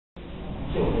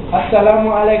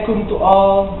Assalamualaikum to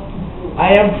all.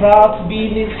 I am proud to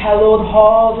be in these hallowed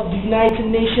halls of the United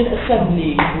Nations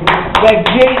Assembly, where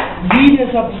great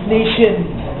leaders of this nation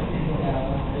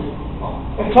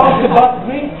talk about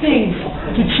great things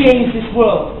to change this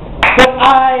world. But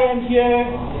I am here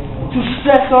to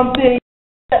stress on things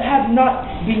that have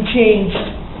not been changed.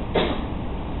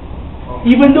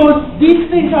 Even though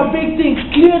these things are big things,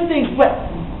 clear things,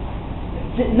 but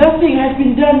nothing has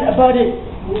been done about it.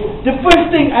 The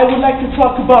first thing I would like to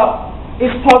talk about is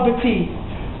poverty.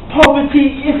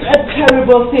 Poverty is a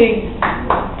terrible thing.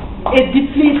 It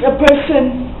depletes a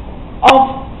person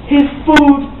of his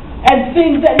food and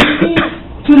things that he needs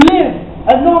to live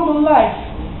a normal life.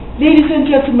 Ladies and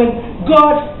gentlemen,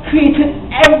 God created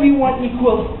everyone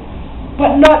equal,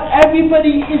 but not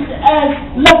everybody is as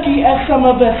lucky as some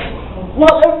of us.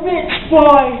 While a rich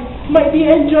boy might be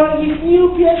enjoying his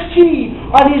new PSG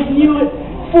on his new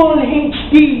Full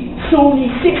HD Sony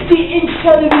 60-inch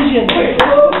television,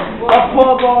 a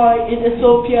poor boy in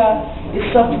Ethiopia is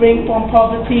suffering from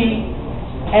poverty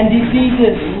and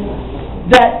diseases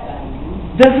that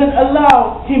doesn't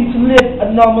allow him to live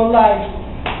a normal life.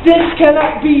 This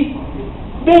cannot be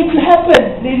made to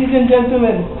happen, ladies and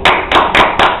gentlemen.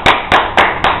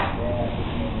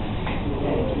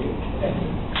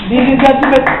 Ladies and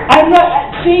gentlemen, I'm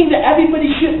not saying that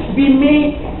everybody should be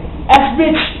made as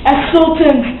rich as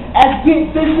sultans, as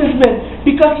great businessmen,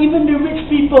 because even the rich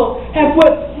people have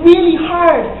worked really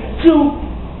hard to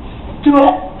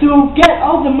get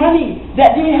all the money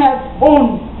that they have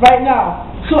owned right now.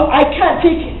 So I can't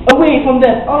take away from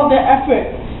them all their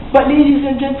effort. But ladies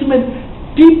and gentlemen,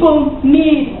 people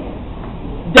need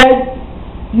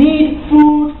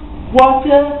food,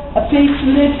 water, a place to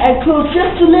live, and clothes,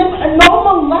 just to live a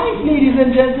normal life, ladies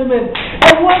and gentlemen.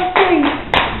 And one thing,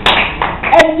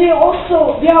 and they are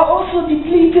also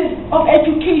depleted of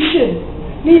education.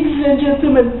 Ladies and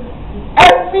gentlemen,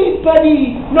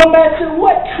 everybody, no matter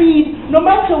what creed, no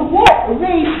matter what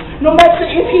race, no matter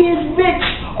if he is rich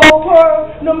or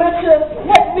poor, no matter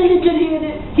what religion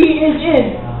he is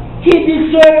in, he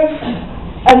deserves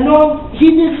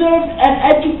an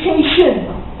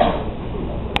education.